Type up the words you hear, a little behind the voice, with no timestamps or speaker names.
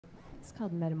It's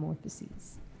called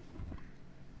Metamorphoses.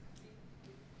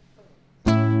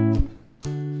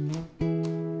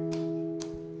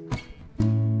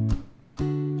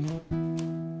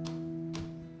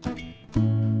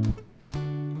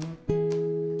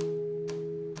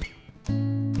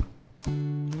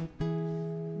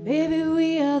 Baby,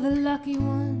 we are the lucky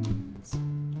ones.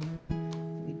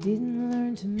 We didn't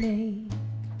learn to make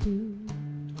do.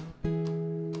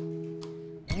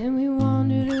 And we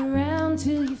wandered around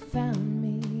till you found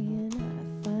me and I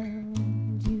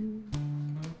found you.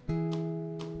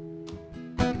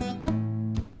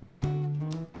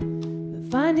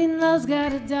 But finding love's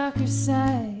got a darker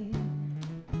side.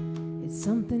 It's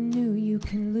something new you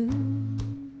can lose.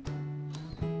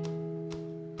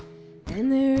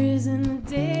 And there isn't a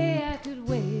day I could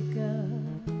wake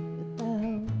up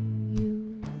without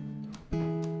you.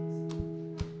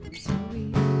 So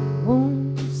we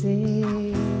won't say,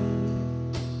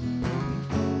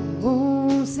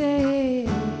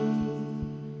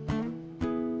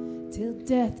 till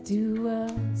death do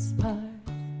us part.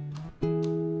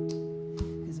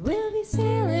 'Cause we'll be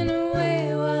sailing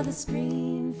away while the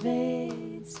screen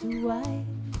fades to white.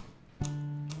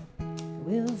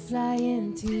 We'll fly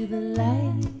into the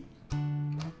light,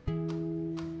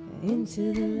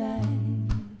 into the light.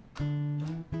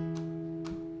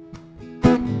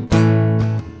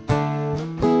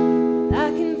 I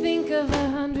can think of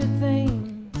 100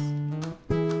 things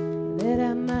that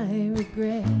I might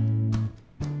regret.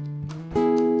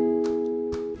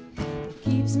 It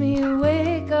keeps me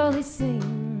awake, all these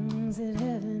things that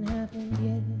haven't happened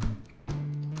yet.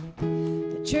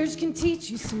 The church can teach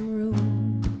you some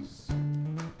rules,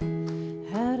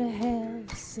 how to have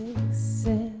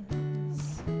success,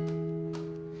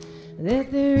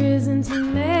 that there isn't a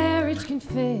marriage can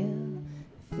fail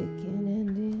if it can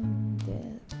end in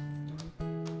death.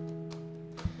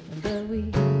 But we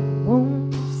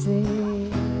won't say,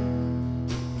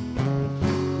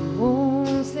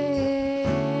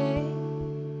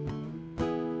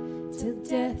 till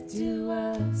death do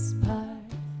us part.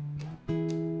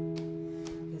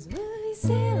 'Cause we'll be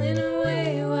sailing away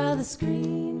while the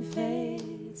screen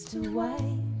fades to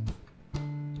white.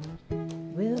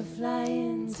 We'll fly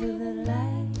into the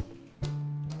light,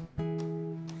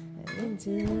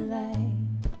 into the light.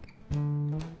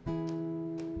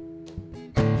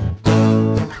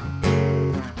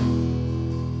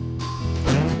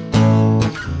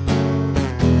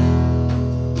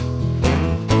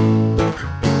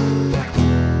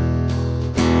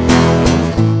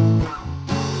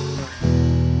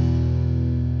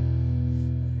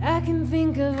 I can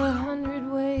think of 100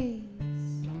 ways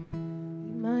you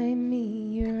might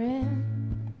meet your end.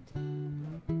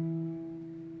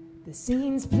 The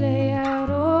scenes play out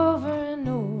over and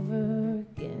over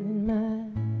again in my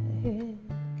head.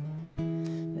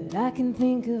 But I can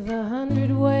think of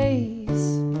 100 ways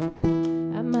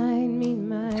I might meet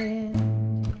my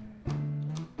end.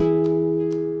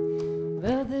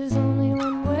 But there's only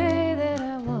one way that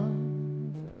I want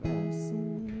for us in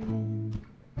the end.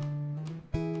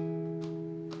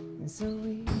 And so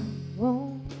we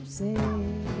won't say,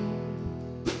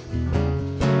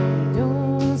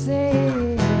 don't say,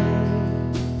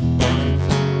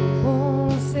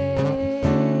 won't say,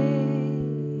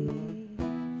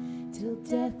 till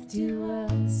death do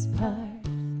us part.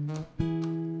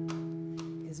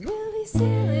 'Cause we'll be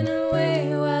sailing away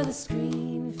while the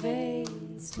screen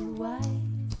fades to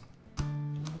white.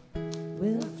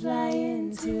 We'll fly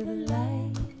into the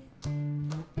light,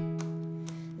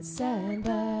 side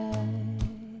by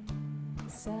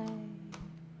side.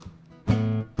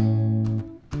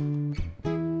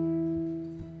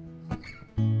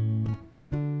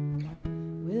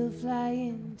 We'll fly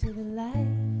into the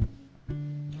light,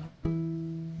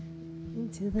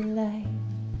 into the light.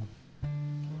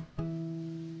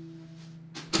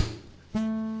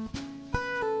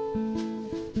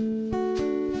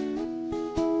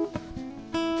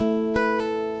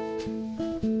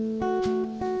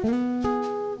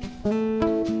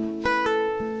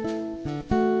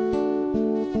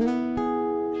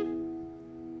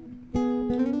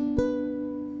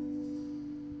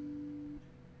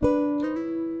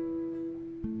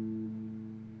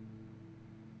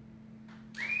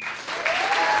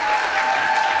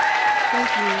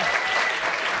 Thank you.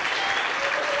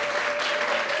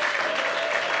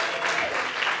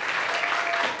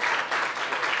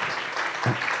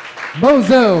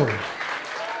 MoZo.